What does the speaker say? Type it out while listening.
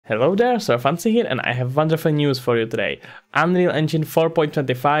Hello there, Sir Fancy here, and I have wonderful news for you today. Unreal Engine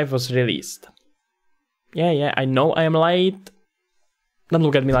 4.25 was released. Yeah, I know I am late. Don't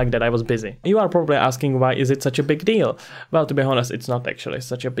look at me like that, I was busy. You are probably asking why is it such a big deal? Well, to be honest, it's not actually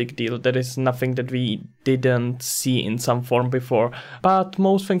such a big deal. There is nothing that we didn't see in some form before. But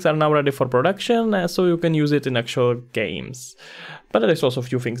most things are now ready for production, so you can use it in actual games. But there is also a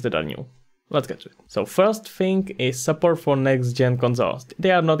few things that are new. Let's get to it. So first thing is support for next-gen consoles.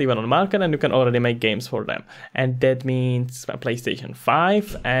 They are not even on market and you can already make games for them. And that means PlayStation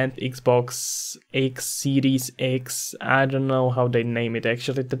 5 and Xbox X, Series X. I don't know how they name it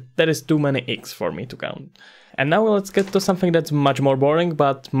actually. There is too many X for me to count. And now let's get to something that's much more boring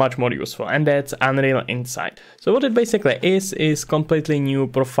but much more useful, and that's Unreal Insight. So what it basically is completely new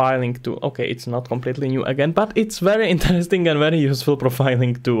profiling tool. Okay, it's not completely new again, but it's very interesting and very useful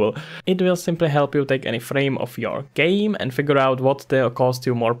profiling tool. It will simply help you take any frame of your game and figure out what will cost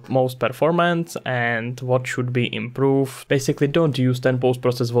you most performance and what should be improved. Basically, don't use 10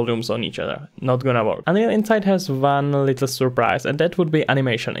 post-process volumes on each other. Not gonna work. Unreal Insight has one little surprise, and that would be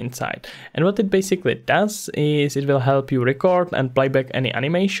Animation Insight. And what it basically does is it will help you record and playback any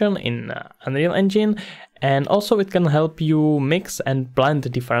animation in Unreal Engine, and also it can help you mix and blend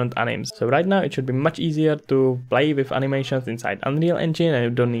different animes. So right now it should be much easier to play with animations inside Unreal Engine, and you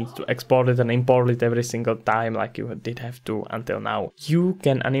don't need to export it and import it every single time like you did have to until now. You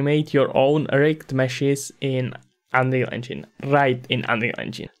can animate your own rigged meshes in Unreal Engine, right in Unreal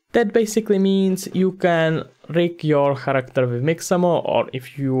Engine. That basically means you can rig your character with Mixamo, or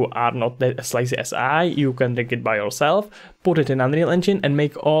if you are not as lazy as I, you can rig it by yourself, put it in Unreal Engine and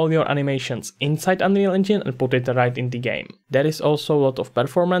make all your animations inside Unreal Engine and put it right in the game. There is also a lot of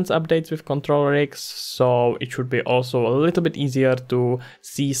performance updates with control rigs, so it should be also a little bit easier to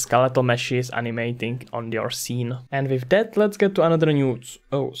see skeletal meshes animating on your scene. And with that, let's get to another news.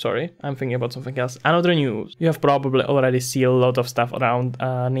 Oh, sorry, I'm thinking about something else. Another news. You have probably already seen a lot of stuff around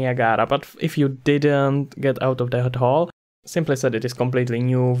Niagara, but if you didn't get out of that hall, simply said, it is completely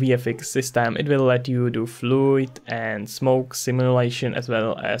new VFX system. It will let you do fluid and smoke simulation as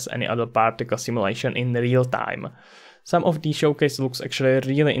well as any other particle simulation in real time. Some of the showcase looks actually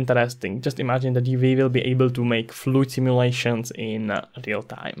really interesting. Just imagine that we will be able to make fluid simulations in real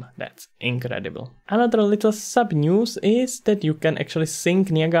time. That's incredible. Another little sub news is that you can actually sync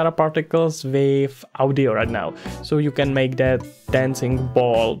Niagara Particles with audio right now. So you can make that dancing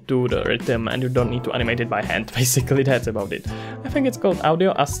ball to the rhythm and you don't need to animate it by hand. Basically, that's about it. I think it's called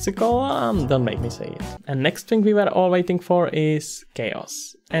Audio Ascical. Don't make me say it. And next thing we were all waiting for is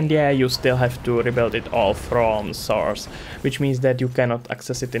Chaos. And yeah, you still have to rebuild it all from source, which means that you cannot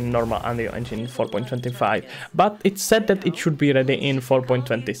access it in normal Unreal Engine 4.25, but it's said that it should be ready in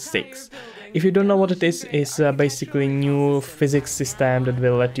 4.26. If you don't know what it is, it's basically new physics system that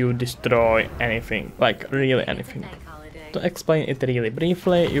will let you destroy anything, like really anything. To explain it really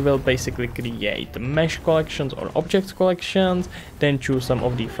briefly, you will basically create mesh collections or object collections, then choose some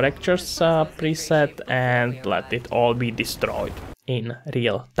of the fractures preset and let it all be destroyed in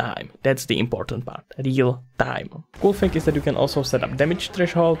real time. That's the important part, real time. Cool thing is that you can also set up damage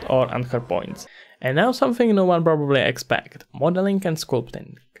threshold or anchor points. And now something no one probably expect, modeling and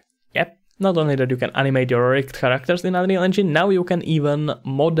sculpting. Yep, not only that you can animate your rigged characters in Unreal Engine, now you can even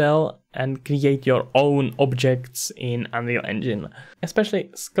model and create your own objects in Unreal Engine. Especially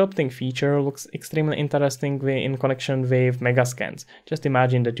sculpting feature looks extremely interesting in connection with megascans. Just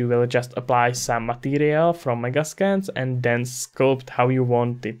imagine that you will just apply some material from megascans and then sculpt how you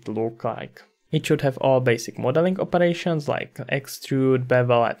want it to look like. It should have all basic modeling operations like extrude,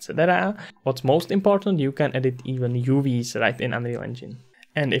 bevel, etc. What's most important, you can edit even UVs right in Unreal Engine.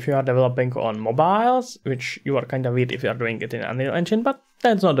 And if you are developing on mobiles, which you are kind of weird if you are doing it in Unreal Engine, but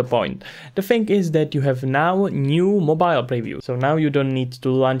that's not the point. The thing is that you have now new mobile preview. So now you don't need to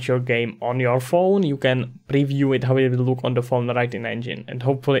launch your game on your phone. You can preview it how it will look on the phone right in Engine. And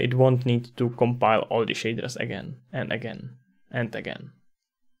hopefully it won't need to compile all the shaders again and again and again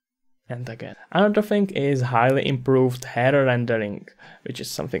and again. Another thing is highly improved hair rendering, which is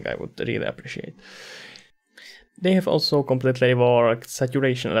something I would really appreciate. They have also completely reworked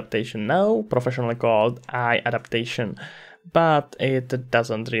saturation adaptation now, professionally called eye adaptation, but it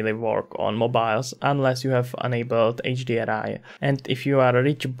doesn't really work on mobiles unless you have enabled HDRI. And if you are a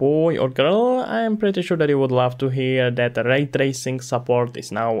rich boy or girl, I'm pretty sure that you would love to hear that ray tracing support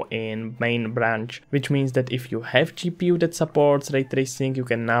is now in main branch, which means that if you have GPU that supports ray tracing, you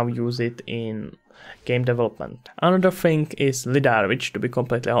can now use it in game development. Another thing is LiDAR, which to be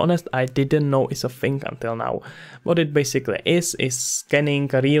completely honest, I didn't know is a thing until now. What it basically is scanning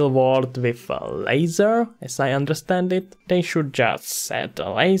a real world with a laser, as I understand it. They should just set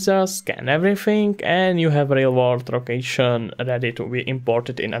a laser, scan everything, and you have real world location ready to be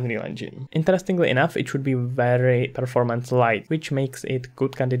imported in Unreal Engine. Interestingly enough, it should be very performance light, which makes it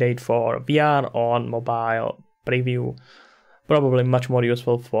good candidate for VR on mobile preview. Probably much more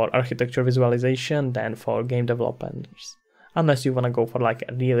useful for architecture visualization than for game developers, unless you wanna go for like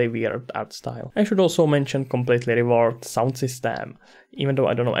a really weird art style. I should also mention completely reworked sound system, even though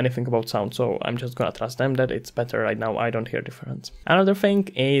I don't know anything about sound, so I'm just gonna trust them that it's better right now. I don't hear difference. Another thing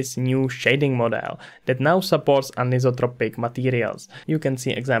is new shading model that now supports anisotropic materials. You can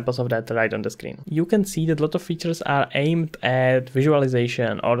see examples of that right on the screen. You can see that a lot of features are aimed at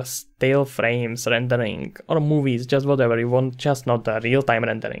visualization or still frames rendering or movies, just whatever you want, just not the real-time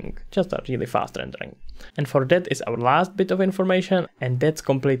rendering, just a really fast rendering. And for that is our last bit of information, and that's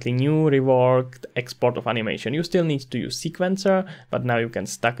completely new reworked export of animation. You still need to use sequencer, but now you can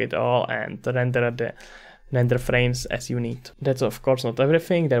stack it all and render frames as you need. That's of course not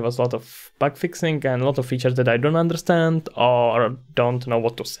everything. There was a lot of bug fixing and a lot of features that I don't understand or don't know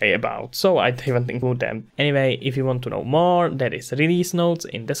what to say about, so I haven't included them. Anyway, if you want to know more, there is release notes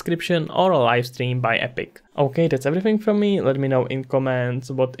in description or a live stream by Epic. Okay, that's everything from me. Let me know in comments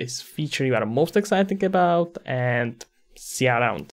what is feature you are most excited about, and see you around.